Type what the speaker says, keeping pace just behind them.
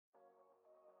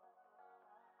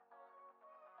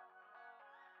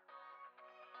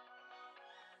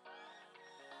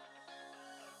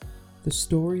The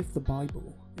story of the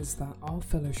Bible is that our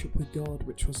fellowship with God,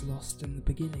 which was lost in the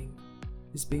beginning,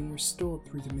 is being restored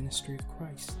through the ministry of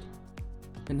Christ.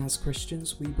 And as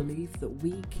Christians, we believe that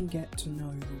we can get to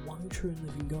know the one true and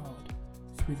living God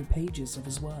through the pages of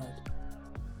His Word.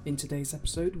 In today's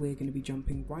episode, we're going to be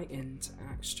jumping right into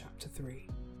Acts chapter 3,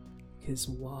 because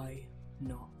why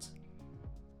not?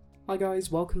 Hi guys,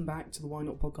 welcome back to the Why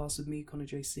Not podcast with me, Connor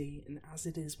JC, and as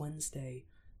it is Wednesday,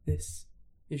 this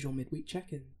is your midweek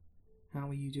check-in. How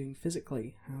are you doing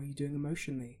physically? How are you doing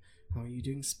emotionally? How are you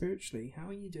doing spiritually? How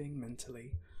are you doing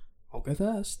mentally? I'll go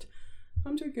first.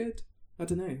 I'm doing good. I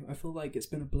don't know, I feel like it's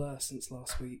been a blur since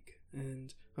last week,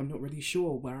 and I'm not really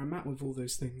sure where I'm at with all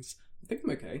those things. I think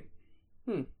I'm okay.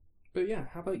 But yeah,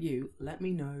 how about you? Let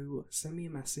me know, send me a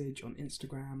message on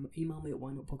Instagram, email me at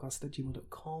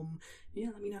whynotpodcast@gmail.com.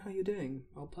 Yeah, let me know how you're doing.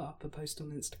 I'll put up a post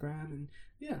on Instagram, and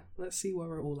yeah, let's see where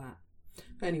we're all at.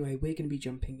 Anyway, we're going to be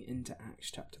jumping into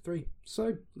Acts chapter 3,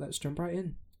 so let's jump right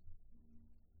in.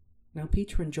 Now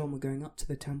Peter and John were going up to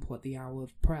the temple at the hour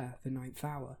of prayer, the 9th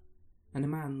hour, and a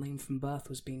man lame from birth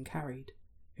was being carried,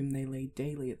 whom they laid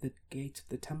daily at the gate of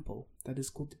the temple, that is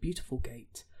called the Beautiful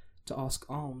Gate, to ask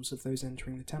alms of those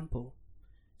entering the temple.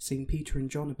 Seeing Peter and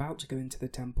John about to go into the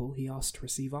temple, he asked to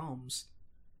receive alms.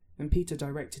 And Peter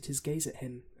directed his gaze at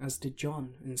him, as did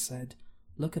John, and said,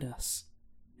 "Look at us."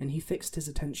 And he fixed his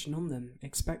attention on them,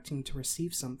 expecting to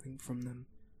receive something from them.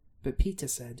 But Peter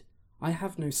said, "I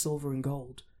have no silver and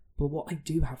gold, but what I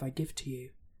do have I give to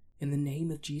you. In the name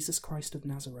of Jesus Christ of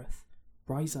Nazareth,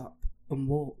 rise up and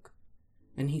walk."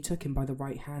 And he took him by the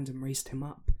right hand and raised him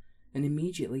up, and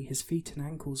immediately his feet and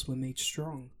ankles were made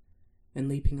strong. And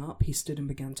leaping up, he stood and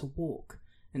began to walk,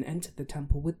 and entered the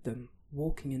temple with them,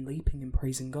 walking and leaping and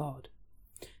praising God.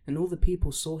 And all the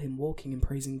people saw him walking and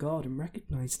praising God, and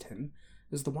recognized him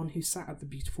as the one who sat at the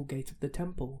beautiful gate of the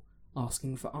temple,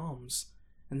 asking for alms,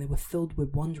 and they were filled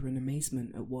with wonder and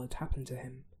amazement at what had happened to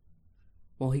him.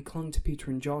 While he clung to Peter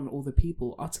and John, all the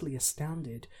people, utterly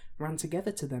astounded, ran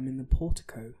together to them in the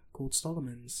portico called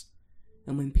Solomon's.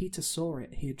 And when Peter saw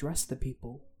it, he addressed the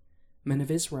people, "Men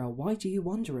of Israel, why do you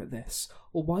wonder at this?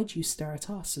 Or why do you stare at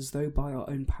us as though by our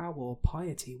own power or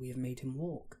piety we have made him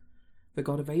walk? The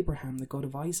God of Abraham, the God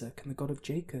of Isaac, and the God of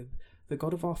Jacob, the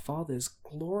God of our fathers,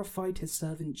 glorified his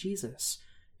servant Jesus,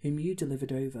 whom you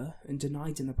delivered over and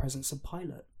denied in the presence of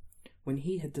Pilate, when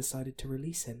he had decided to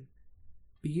release him.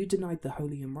 But you denied the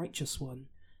Holy and Righteous One,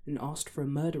 and asked for a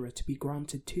murderer to be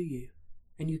granted to you,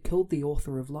 and you killed the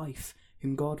author of life,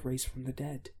 whom God raised from the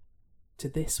dead. To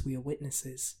this we are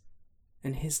witnesses.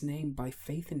 And his name, by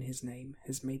faith in his name,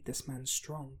 has made this man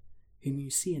strong, whom you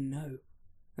see and know,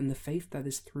 and the faith that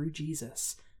is through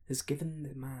Jesus has given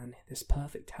the man this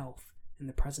perfect health in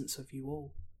the presence of you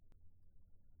all.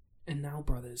 And now,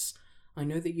 brothers, I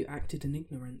know that you acted in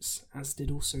ignorance, as did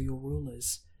also your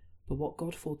rulers, but what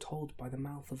God foretold by the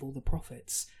mouth of all the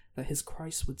prophets, that his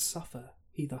Christ would suffer,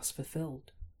 he thus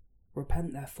fulfilled.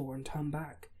 Repent therefore and turn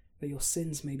back, that your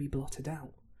sins may be blotted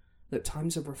out, that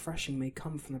times of refreshing may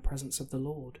come from the presence of the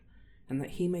Lord, and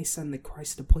that he may send the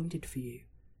Christ appointed for you,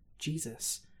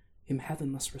 Jesus, whom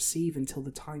heaven must receive until the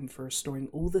time for restoring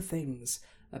all the things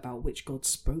about which God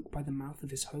spoke by the mouth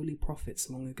of his holy prophets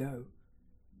long ago.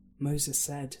 Moses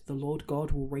said, 'The Lord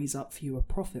God will raise up for you a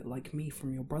prophet like me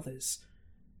from your brothers.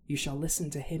 You shall listen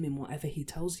to him in whatever he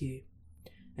tells you.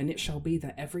 And it shall be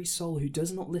that every soul who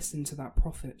does not listen to that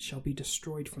prophet shall be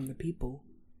destroyed from the people.'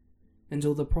 And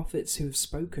all the prophets who have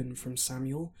spoken, from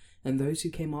Samuel and those who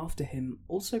came after him,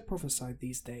 also prophesied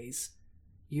these days.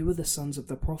 You are the sons of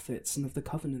the prophets and of the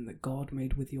covenant that God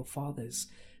made with your fathers,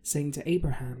 saying to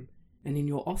Abraham, 'And in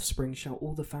your offspring shall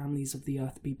all the families of the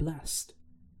earth be blessed.'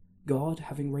 God,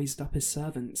 having raised up his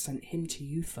servant, sent him to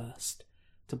you first,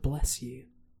 to bless you,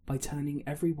 by turning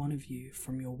every one of you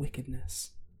from your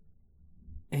wickedness."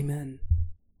 Amen.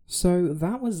 So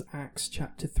that was Acts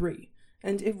chapter 3,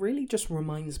 and it really just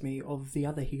reminds me of the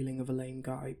other healing of a lame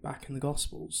guy back in the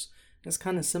Gospels. It's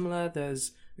kind of similar.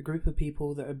 There's a group of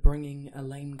people that are bringing a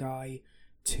lame guy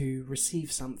to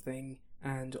receive something,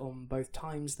 and on both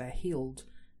times they're healed,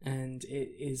 and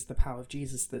it is the power of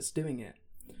Jesus that's doing it.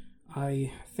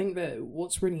 I think that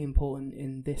what's really important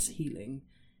in this healing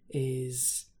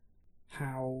is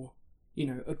how,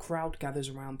 a crowd gathers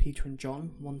around Peter and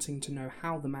John, wanting to know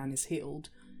how the man is healed,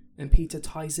 and Peter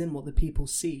ties in what the people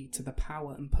see to the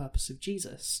power and purpose of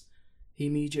Jesus. He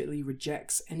immediately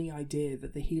rejects any idea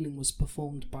that the healing was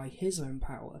performed by his own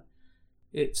power.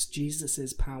 It's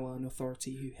Jesus' power and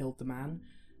authority who healed the man,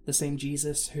 the same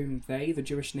Jesus whom they, the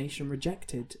Jewish nation,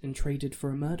 rejected and traded for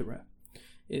a murderer.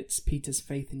 It's Peter's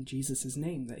faith in Jesus'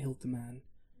 name that healed the man.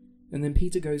 And then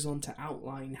Peter goes on to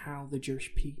outline how the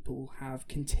Jewish people have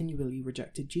continually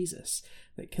rejected Jesus.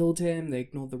 They killed him, they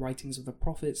ignored the writings of the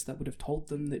prophets that would have told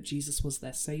them that Jesus was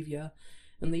their saviour,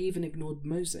 and they even ignored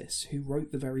Moses, who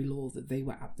wrote the very law that they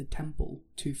were at the temple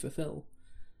to fulfill.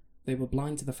 They were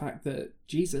blind to the fact that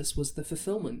Jesus was the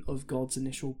fulfillment of God's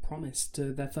initial promise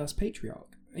to their first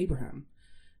patriarch, Abraham.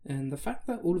 And the fact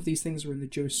that all of these things are in the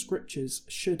Jewish scriptures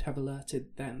should have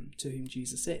alerted them to whom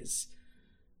Jesus is.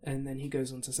 And then he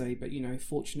goes on to say, but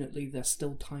fortunately there's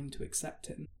still time to accept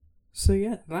him. So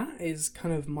yeah, that is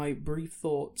kind of my brief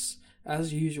thoughts.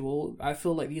 As usual, I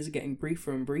feel like these are getting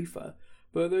briefer and briefer,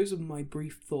 but those are my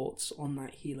brief thoughts on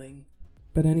that healing.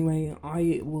 But anyway,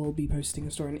 I will be posting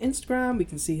a story on Instagram. We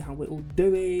can see how we're all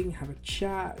doing, have a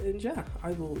chat, and yeah,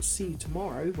 I will see you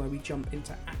tomorrow where we jump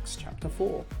into Acts chapter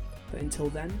 4. But until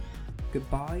then,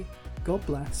 goodbye, God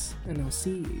bless, and I'll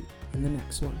see you in the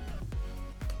next one.